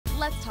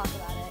Let's talk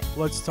about it.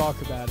 Let's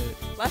talk about it.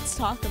 Let's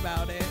talk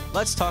about it.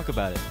 Let's talk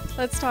about it.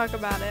 Let's talk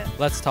about it.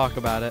 Let's talk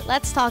about it.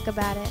 Let's talk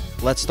about it.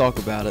 Let's talk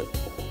about it.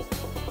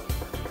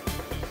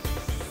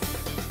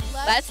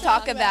 Let's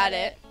talk about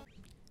it.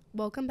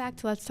 Welcome back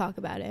to Let's Talk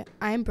About It.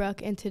 I'm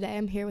Brooke, and today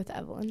I'm here with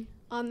Evelyn.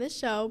 On this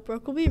show,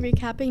 Brooke will be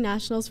recapping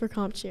nationals for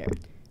comp cheer.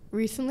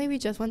 Recently, we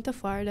just went to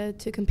Florida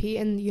to compete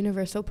in the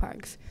Universal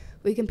Parks.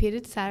 We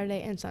competed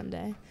Saturday and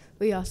Sunday.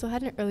 We also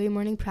had an early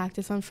morning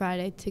practice on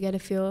Friday to get a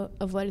feel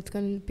of what it's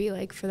going to be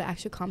like for the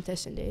actual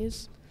competition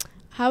days.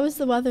 How was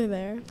the weather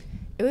there?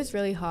 It was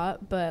really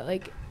hot, but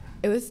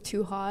it was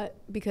too hot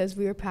because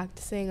we were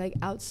practicing we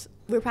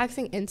were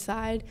practicing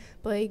inside,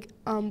 but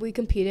we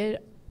competed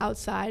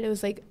outside. It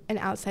was like an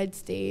outside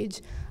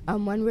stage.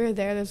 When we were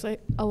there's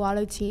like a lot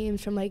of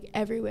teams from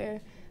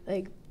everywhere,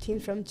 like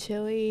teams from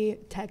Chile,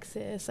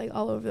 Texas,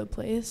 all over the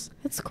place.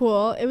 That's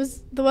cool.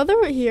 The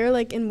weather here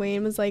in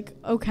Wayne was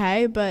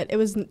okay, but it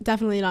was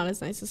definitely not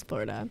as nice as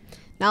Florida.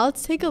 Now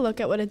let's take a look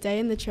at what a day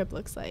in the trip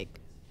looks like.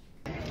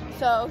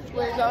 So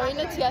we're going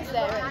to TSA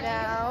right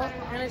now.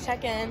 We're gonna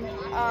check in.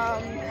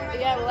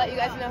 Yeah, we'll let you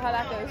guys know how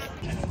that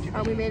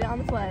goes. We made it on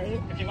the flight.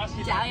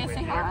 Dahlia,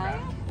 say hi.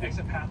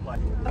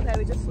 Okay,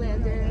 we just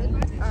landed.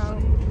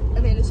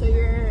 Amanda, show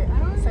your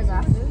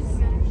sunglasses.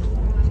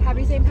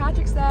 Happy St.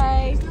 Patrick's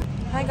Day.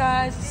 Hi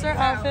guys, this is our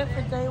outfit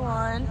for day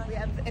one. We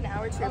have an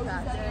hour trip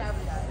practice.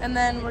 And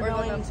then we're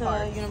going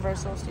to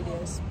Universal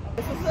Studios.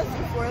 This is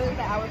before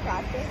the hour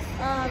practice.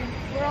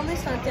 We're only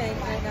stunting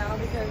right now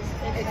because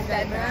it's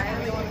midnight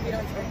and we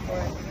don't train for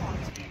it.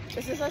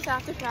 This is us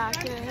after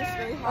practice,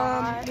 really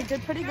hot. We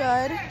did pretty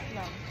good.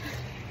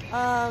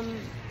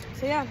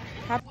 So yeah.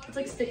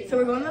 So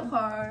we're going to the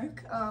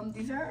park.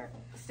 These are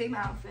same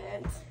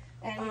outfits.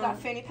 And we got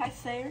fanny packs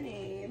to say our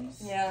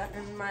names. Yeah,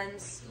 and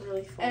mine's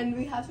really full. And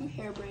we have some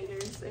hair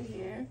braiders in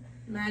here.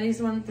 Maddie's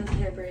the one with the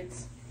hair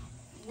braids.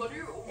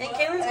 And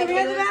Caitlin's gonna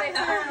go to the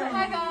bathroom.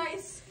 Hi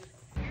guys.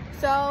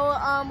 So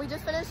we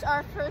just finished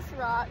our first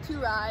two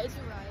rides.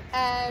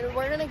 And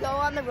we're gonna go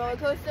on the roller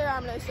coaster.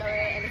 I'm gonna show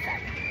it in a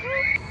sec.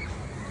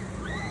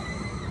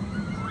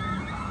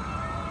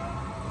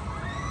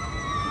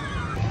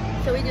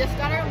 So we just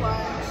got our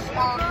lunch.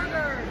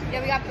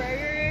 Yeah, we got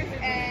burgers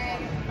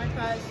and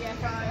fries. Yeah,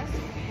 fries.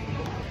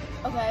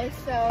 Okay,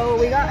 so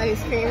we got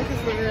ice cream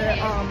because we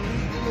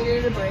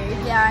needed a break.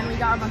 Yeah, and we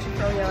got a bunch of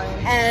froyo.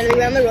 And we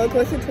went on the roller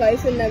coaster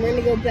twice, and then we're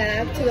gonna go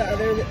back to the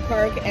other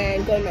park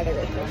and go another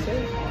roller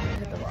coaster.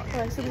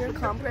 Okay, so we're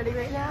comp ready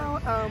right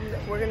now.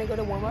 We're gonna go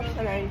to warm ups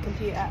and then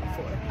compete at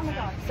 4. Oh my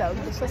god. So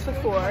this was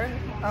before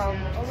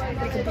we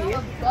compete.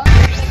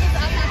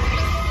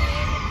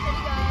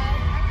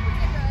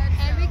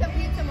 And we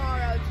compete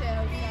tomorrow too.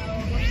 So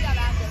we'll see how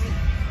that goes.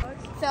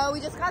 So we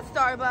just got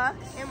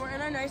Starbucks. And we're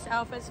in our nice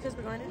outfits because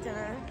we're going to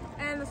dinner.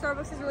 And the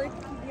Starbucks is really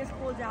keeping us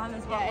cooled down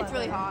as well. Yeah, it's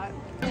really hot.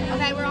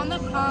 Okay, we're on the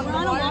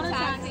water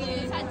taxi. We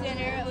just had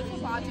dinner. It was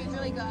Hibachi. It was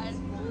really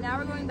good. Now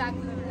we're going back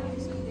to the room.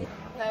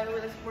 Okay,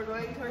 we're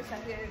going to our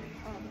second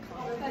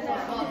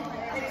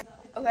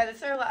Okay, this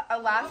is our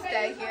last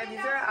day here. These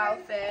are our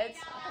outfits.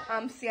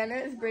 Sienna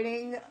is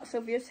braiding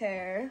Sophia's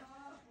hair.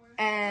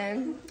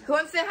 And who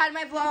wants to say hi to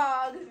my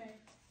vlog?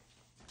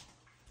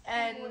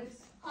 And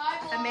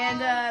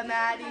Amanda,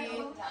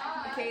 Maddie,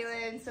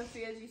 Caitlin,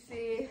 Sophia, as you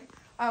see.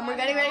 We're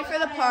getting ready for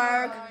the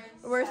park.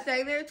 We're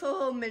staying there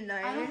till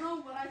midnight.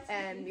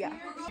 And yeah.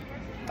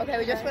 Okay,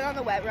 we just went on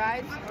the wet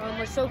rides.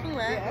 We're soaking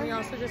wet. Yeah. And we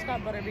also just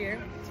got butterbeer.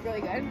 It's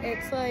really good.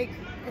 It's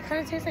it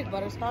kind of tastes like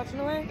butterscotch in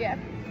a way. Yeah.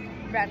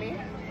 Remy,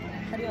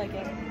 how do you like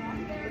it?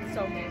 it's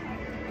so good.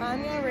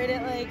 I'm gonna rate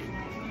it a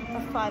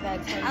 5 out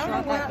of 10. It's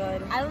not that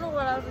good. I don't know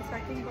what I was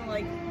expecting, but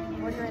What'd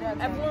you rate it out of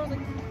 10? everyone was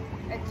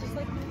it's just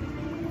 5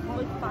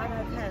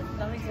 out of 10.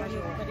 Nothing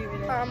special. What do you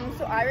rate it?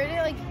 So I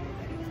rated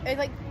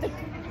it's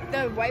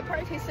the white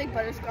part tastes like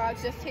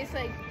butterscotch. Just tastes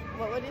like,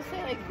 what would you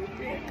say, root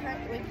beer kind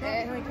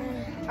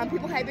of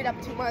people hype it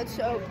up too much,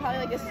 so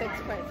probably a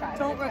 6.5.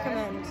 Don't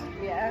recommend.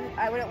 Yeah,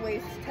 I wouldn't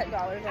waste $10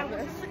 on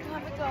this.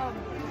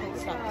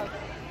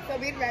 So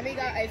me and Remy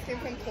got ice cream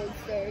from Cold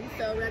Stone.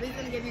 So Remy's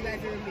gonna give you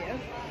guys a review.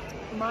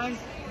 Mine's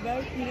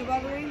very peanut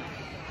buttery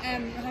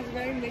and has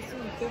very mixed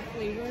with good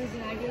flavors,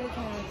 and I give it a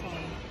 10 out of 10.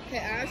 Okay,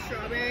 I have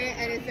strawberry,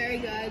 and it's very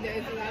good.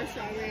 There's a lot of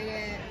strawberry in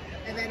it.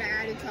 And then I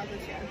added chocolate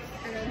chips.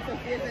 And then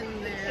Sophia's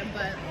in there,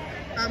 but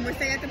we're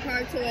staying at the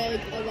park till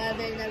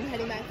 11, and I'm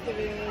heading back to the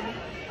room.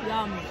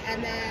 Yum.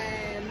 And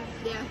then,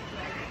 yeah.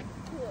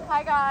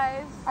 Hi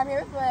guys, I'm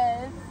here with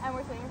Liz. and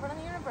we're sitting in front of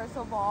the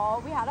Universal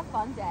Ball. We had a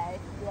fun day.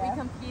 Yeah. We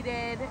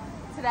competed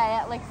today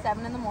at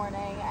 7 in the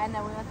morning, and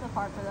then we went to the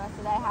park for the rest of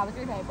the day. How was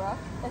your day, Brooke?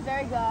 It's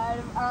very good.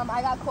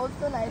 I got Cold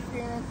Stone ice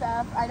cream and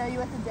stuff. I know you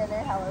went to dinner.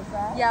 How was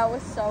that? Yeah, it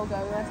was so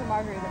good. We went to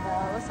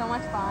Margaritaville. It was so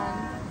much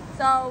fun.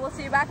 So we'll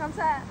see you back on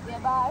set. Yeah,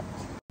 bye.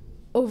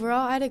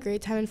 Overall, I had a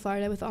great time in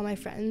Florida with all my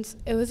friends.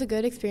 It was a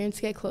good experience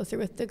to get closer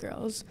with the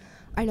girls.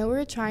 I know we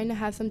were trying to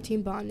have some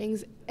team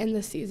bondings in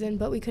the season,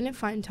 but we couldn't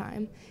find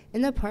time.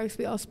 In the parks,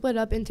 we all split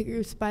up into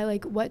groups by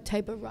like what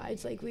type of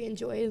rides like we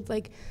enjoyed.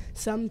 Like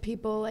some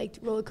people liked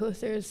roller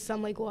coasters,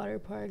 some like water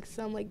parks,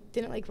 some like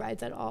didn't like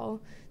rides at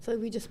all. So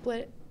we just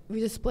split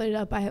it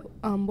up by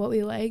what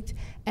we liked,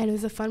 and it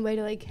was a fun way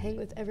to like hang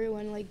with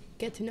everyone, like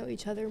get to know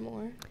each other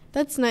more.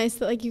 That's nice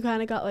that like you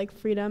kind of got like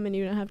freedom and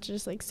you don't have to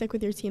just like stick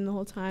with your team the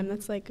whole time.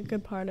 That's like a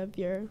good part of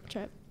your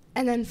trip.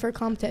 And then for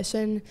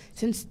competition,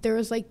 since there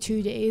was like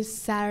 2 days,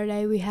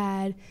 Saturday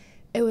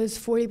it was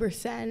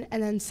 40%,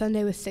 and then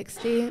Sunday was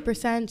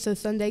 60%, so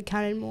Sunday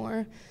counted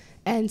more.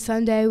 And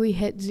Sunday we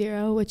hit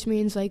 0, which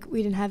means like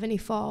we didn't have any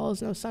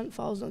falls, no stunt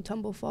falls, no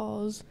tumble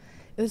falls.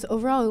 It was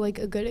overall like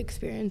a good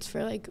experience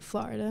for like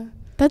Florida.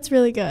 That's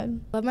really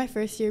good. I love my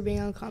first year being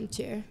on comp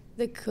cheer.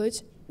 The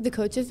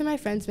coaches and my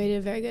friends made it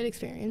a very good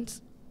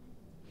experience.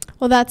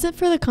 Well, that's it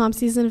for the comp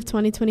season of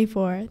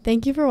 2024.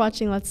 Thank you for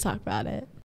watching Let's Talk About It.